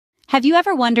Have you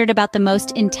ever wondered about the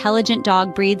most intelligent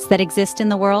dog breeds that exist in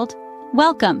the world?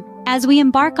 Welcome, as we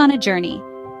embark on a journey,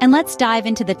 and let's dive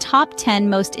into the top 10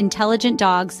 most intelligent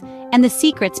dogs and the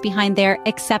secrets behind their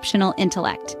exceptional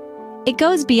intellect. It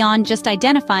goes beyond just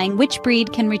identifying which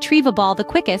breed can retrieve a ball the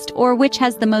quickest or which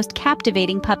has the most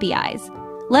captivating puppy eyes.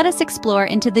 Let us explore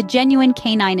into the genuine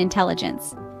canine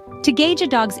intelligence. To gauge a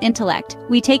dog's intellect,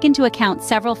 we take into account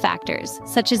several factors,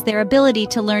 such as their ability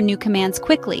to learn new commands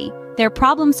quickly, their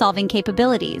problem-solving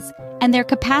capabilities, and their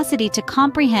capacity to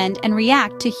comprehend and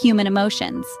react to human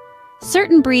emotions.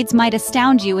 Certain breeds might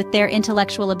astound you with their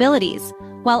intellectual abilities,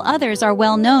 while others are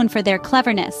well known for their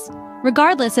cleverness.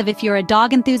 Regardless of if you're a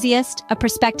dog enthusiast, a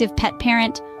prospective pet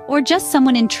parent, or just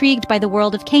someone intrigued by the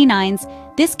world of canines,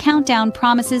 this countdown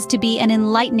promises to be an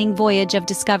enlightening voyage of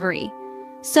discovery.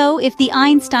 So, if the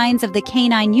Einsteins of the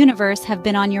canine universe have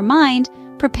been on your mind,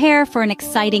 prepare for an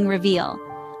exciting reveal.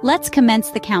 Let's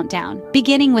commence the countdown,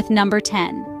 beginning with number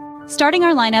 10. Starting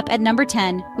our lineup at number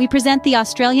 10, we present the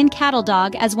Australian cattle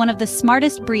dog as one of the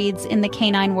smartest breeds in the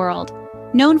canine world.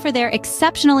 Known for their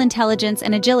exceptional intelligence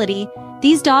and agility,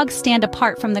 these dogs stand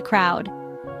apart from the crowd.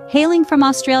 Hailing from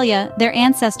Australia, their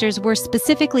ancestors were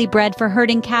specifically bred for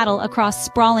herding cattle across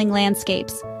sprawling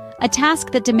landscapes, a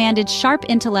task that demanded sharp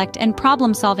intellect and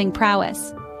problem-solving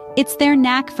prowess. It's their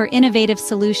knack for innovative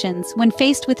solutions when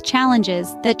faced with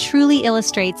challenges that truly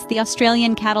illustrates the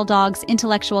Australian cattle dog's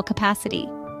intellectual capacity.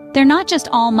 They're not just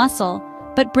all muscle,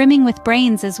 but brimming with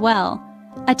brains as well.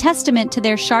 A testament to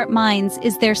their sharp minds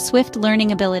is their swift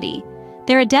learning ability.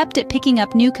 They're adept at picking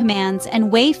up new commands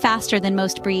and way faster than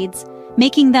most breeds,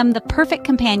 making them the perfect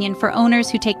companion for owners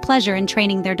who take pleasure in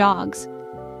training their dogs.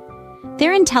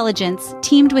 Their intelligence,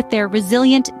 teamed with their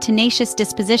resilient, tenacious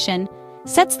disposition,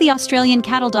 sets the Australian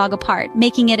cattle dog apart,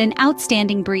 making it an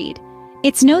outstanding breed.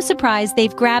 It's no surprise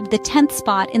they've grabbed the 10th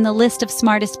spot in the list of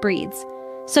smartest breeds.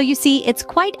 So you see, it's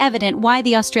quite evident why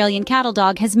the Australian cattle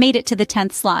dog has made it to the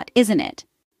 10th slot, isn't it?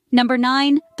 Number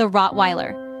 9, the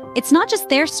Rottweiler. It's not just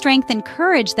their strength and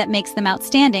courage that makes them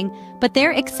outstanding, but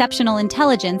their exceptional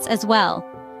intelligence as well.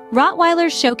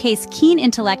 Rottweilers showcase keen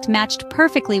intellect matched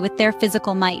perfectly with their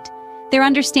physical might. Their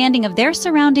understanding of their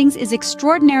surroundings is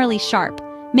extraordinarily sharp,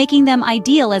 making them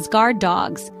ideal as guard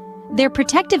dogs. Their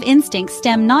protective instincts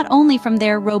stem not only from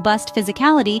their robust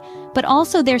physicality, but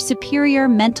also their superior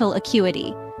mental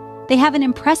acuity. They have an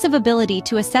impressive ability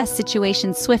to assess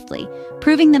situations swiftly,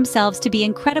 proving themselves to be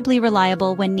incredibly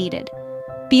reliable when needed.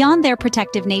 Beyond their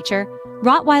protective nature,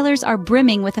 Rottweilers are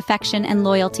brimming with affection and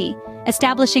loyalty,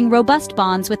 establishing robust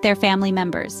bonds with their family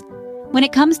members. When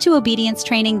it comes to obedience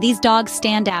training, these dogs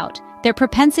stand out. Their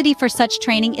propensity for such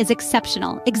training is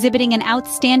exceptional, exhibiting an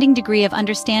outstanding degree of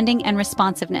understanding and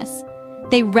responsiveness.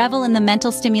 They revel in the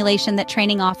mental stimulation that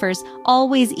training offers,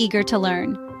 always eager to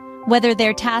learn. Whether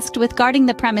they're tasked with guarding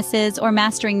the premises or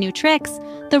mastering new tricks,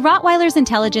 the Rottweiler's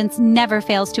intelligence never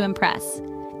fails to impress.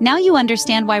 Now you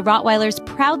understand why Rottweilers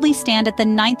proudly stand at the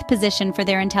 9th position for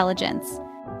their intelligence.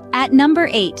 At number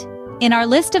 8, in our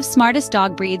list of smartest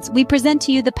dog breeds, we present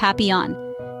to you the Papillon.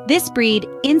 This breed,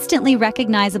 instantly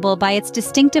recognizable by its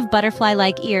distinctive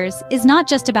butterfly-like ears, is not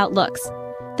just about looks.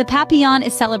 The Papillon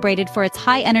is celebrated for its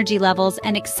high energy levels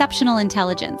and exceptional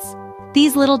intelligence.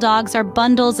 These little dogs are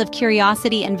bundles of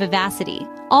curiosity and vivacity,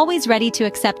 always ready to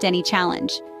accept any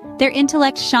challenge. Their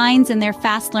intellect shines in their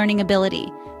fast learning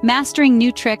ability, mastering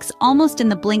new tricks almost in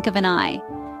the blink of an eye.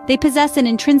 They possess an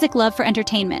intrinsic love for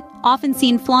entertainment, often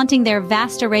seen flaunting their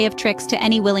vast array of tricks to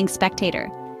any willing spectator.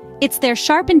 It's their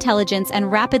sharp intelligence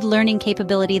and rapid learning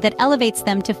capability that elevates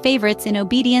them to favorites in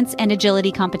obedience and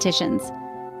agility competitions.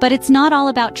 But it's not all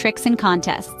about tricks and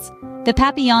contests. The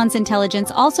Papillon's intelligence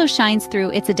also shines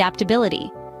through its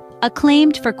adaptability.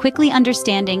 Acclaimed for quickly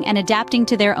understanding and adapting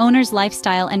to their owner's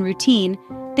lifestyle and routine,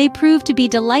 they prove to be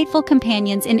delightful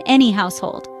companions in any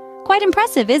household. Quite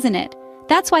impressive, isn't it?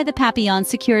 That's why the Papillon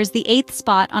secures the 8th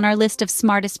spot on our list of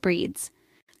smartest breeds.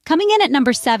 Coming in at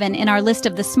number 7 in our list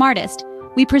of the smartest,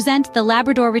 we present the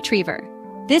Labrador Retriever.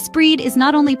 This breed is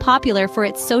not only popular for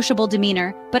its sociable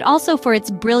demeanor, but also for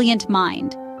its brilliant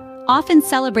mind. Often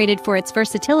celebrated for its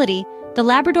versatility, the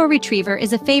Labrador Retriever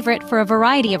is a favorite for a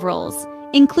variety of roles,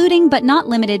 including but not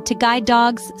limited to guide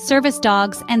dogs, service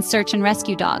dogs, and search and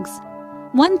rescue dogs.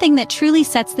 One thing that truly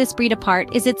sets this breed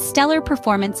apart is its stellar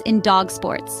performance in dog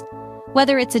sports.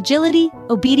 Whether it's agility,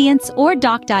 obedience, or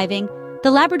dock diving,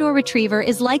 the Labrador Retriever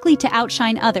is likely to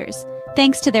outshine others,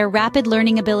 thanks to their rapid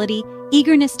learning ability,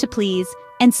 eagerness to please,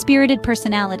 and spirited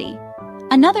personality.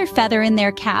 Another feather in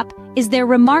their cap is their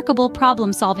remarkable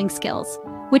problem-solving skills,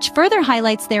 which further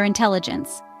highlights their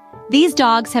intelligence. These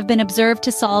dogs have been observed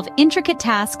to solve intricate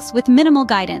tasks with minimal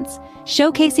guidance,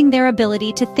 showcasing their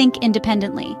ability to think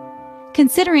independently.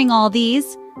 Considering all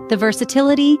these, the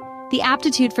versatility, the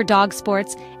aptitude for dog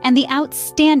sports, and the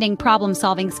outstanding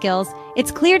problem-solving skills,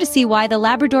 it's clear to see why the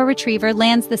Labrador Retriever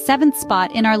lands the 7th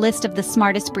spot in our list of the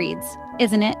smartest breeds,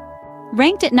 isn't it?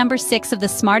 Ranked at number 6 of the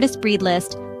smartest breed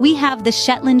list, we have the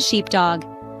Shetland Sheepdog.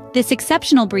 This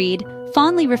exceptional breed,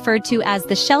 fondly referred to as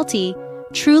the Sheltie,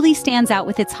 truly stands out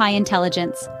with its high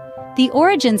intelligence. The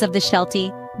origins of the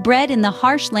Sheltie, bred in the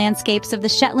harsh landscapes of the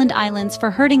Shetland Islands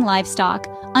for herding livestock,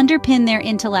 underpin their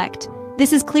intellect.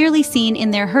 This is clearly seen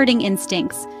in their herding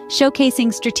instincts,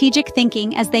 showcasing strategic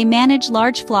thinking as they manage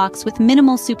large flocks with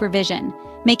minimal supervision,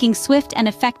 making swift and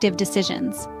effective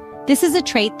decisions. This is a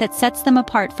trait that sets them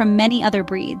apart from many other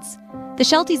breeds. The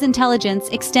Sheltie's intelligence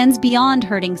extends beyond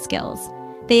herding skills.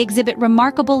 They exhibit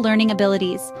remarkable learning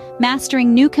abilities,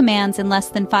 mastering new commands in less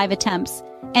than 5 attempts,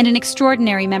 and an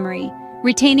extraordinary memory,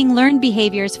 retaining learned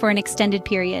behaviors for an extended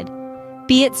period.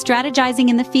 Be it strategizing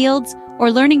in the fields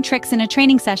or learning tricks in a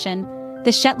training session,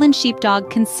 the Shetland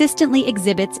Sheepdog consistently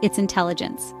exhibits its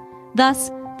intelligence. Thus,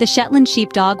 the Shetland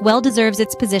Sheepdog well deserves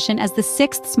its position as the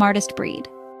 6th smartest breed.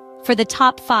 For the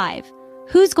top 5,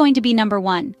 who's going to be number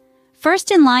 1?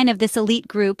 First in line of this elite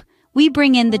group, we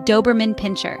bring in the Doberman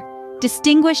Pinscher.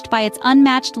 Distinguished by its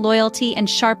unmatched loyalty and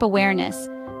sharp awareness,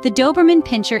 the Doberman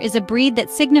Pinscher is a breed that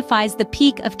signifies the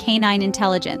peak of canine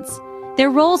intelligence.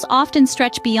 Their roles often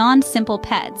stretch beyond simple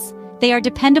pets. They are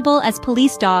dependable as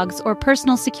police dogs or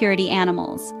personal security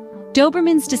animals.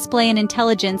 Dobermans display an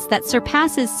intelligence that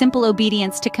surpasses simple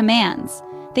obedience to commands.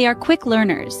 They are quick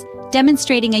learners,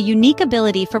 demonstrating a unique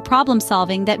ability for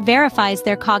problem-solving that verifies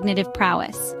their cognitive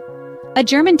prowess. A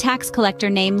German tax collector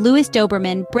named Louis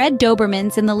Doberman bred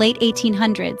Dobermans in the late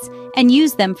 1800s and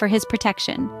used them for his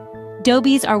protection.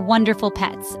 Dobies are wonderful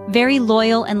pets, very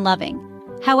loyal and loving.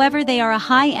 However, they are a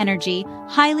high-energy,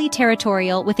 highly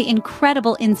territorial with the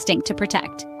incredible instinct to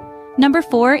protect. Number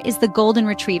 4 is the Golden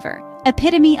Retriever,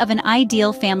 epitome of an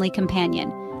ideal family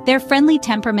companion. Their friendly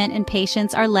temperament and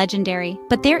patience are legendary,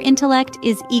 but their intellect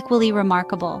is equally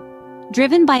remarkable.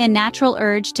 Driven by a natural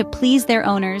urge to please their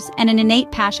owners and an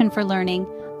innate passion for learning,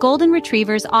 Golden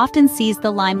Retrievers often seize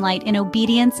the limelight in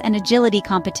obedience and agility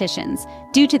competitions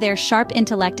due to their sharp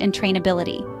intellect and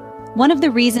trainability. One of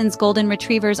the reasons Golden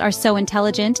Retrievers are so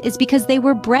intelligent is because they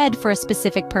were bred for a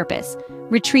specific purpose: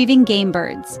 retrieving game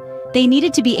birds. They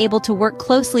needed to be able to work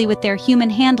closely with their human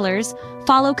handlers,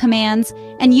 follow commands,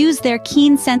 and use their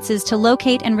keen senses to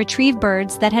locate and retrieve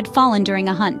birds that had fallen during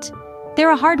a hunt.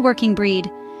 They're a hardworking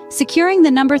breed. Securing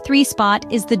the number 3 spot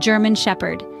is the German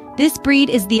Shepherd. This breed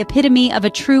is the epitome of a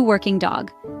true working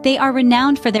dog. They are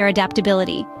renowned for their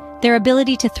adaptability. Their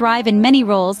ability to thrive in many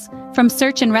roles, from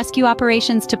search and rescue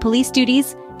operations to police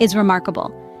duties, is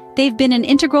remarkable. They've been an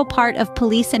integral part of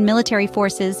police and military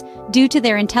forces due to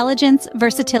their intelligence,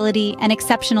 versatility, and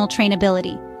exceptional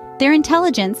trainability. Their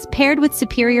intelligence, paired with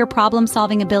superior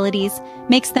problem-solving abilities,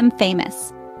 makes them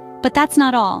famous. But that's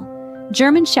not all.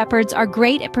 German Shepherds are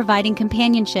great at providing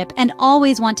companionship and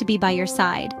always want to be by your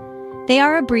side. They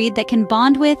are a breed that can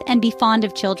bond with and be fond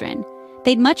of children.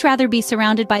 They'd much rather be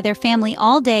surrounded by their family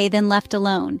all day than left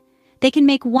alone. They can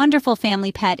make wonderful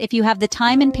family pet if you have the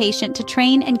time and patience to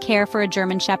train and care for a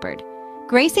German Shepherd.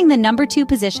 Gracing the number 2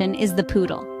 position is the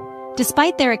Poodle.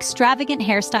 Despite their extravagant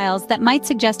hairstyles that might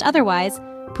suggest otherwise,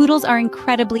 Poodles are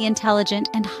incredibly intelligent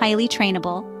and highly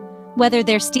trainable. Whether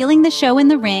they're stealing the show in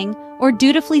the ring or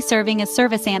dutifully serving as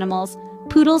service animals,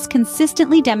 Poodles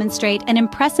consistently demonstrate an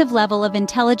impressive level of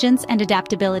intelligence and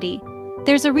adaptability.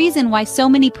 There's a reason why so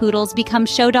many Poodles become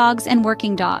show dogs and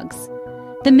working dogs.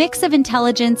 The mix of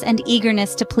intelligence and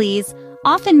eagerness to please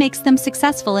often makes them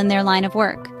successful in their line of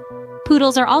work.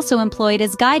 Poodles are also employed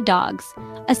as guide dogs,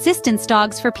 assistance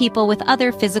dogs for people with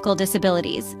other physical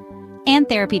disabilities, and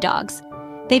therapy dogs.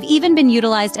 They've even been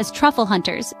utilized as truffle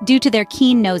hunters due to their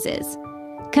keen noses.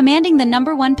 Commanding the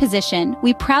number 1 position,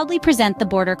 we proudly present the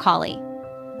Border Collie.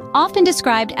 Often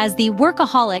described as the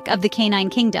workaholic of the canine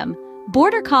kingdom,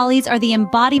 Border Collies are the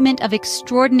embodiment of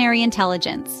extraordinary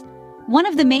intelligence. One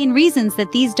of the main reasons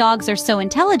that these dogs are so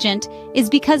intelligent is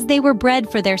because they were bred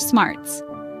for their smarts.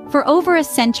 For over a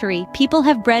century, people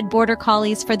have bred Border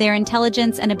Collies for their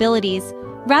intelligence and abilities,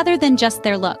 rather than just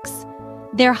their looks.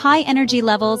 Their high energy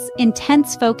levels,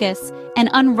 intense focus, and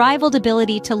unrivaled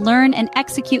ability to learn and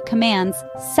execute commands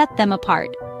set them apart.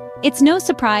 It's no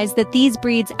surprise that these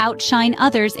breeds outshine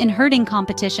others in herding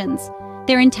competitions.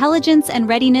 Their intelligence and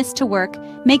readiness to work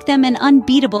make them an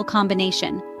unbeatable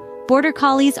combination. Border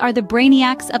Collies are the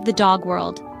brainiacs of the dog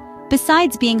world.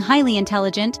 Besides being highly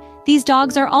intelligent, these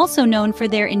dogs are also known for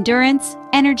their endurance,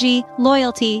 energy,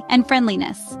 loyalty, and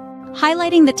friendliness.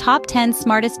 Highlighting the top 10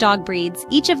 smartest dog breeds,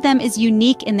 each of them is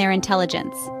unique in their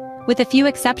intelligence. With a few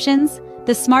exceptions,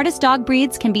 the smartest dog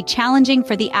breeds can be challenging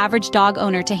for the average dog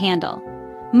owner to handle.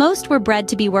 Most were bred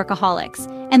to be workaholics,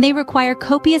 and they require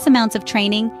copious amounts of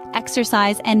training,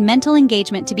 exercise, and mental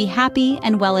engagement to be happy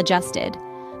and well-adjusted.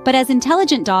 But as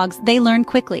intelligent dogs, they learn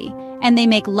quickly, and they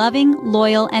make loving,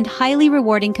 loyal, and highly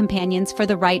rewarding companions for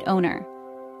the right owner.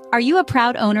 Are you a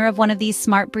proud owner of one of these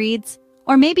smart breeds?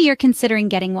 Or maybe you're considering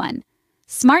getting one.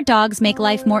 Smart dogs make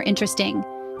life more interesting.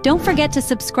 Don't forget to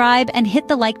subscribe and hit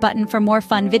the like button for more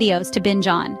fun videos to binge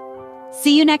on.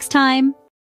 See you next time!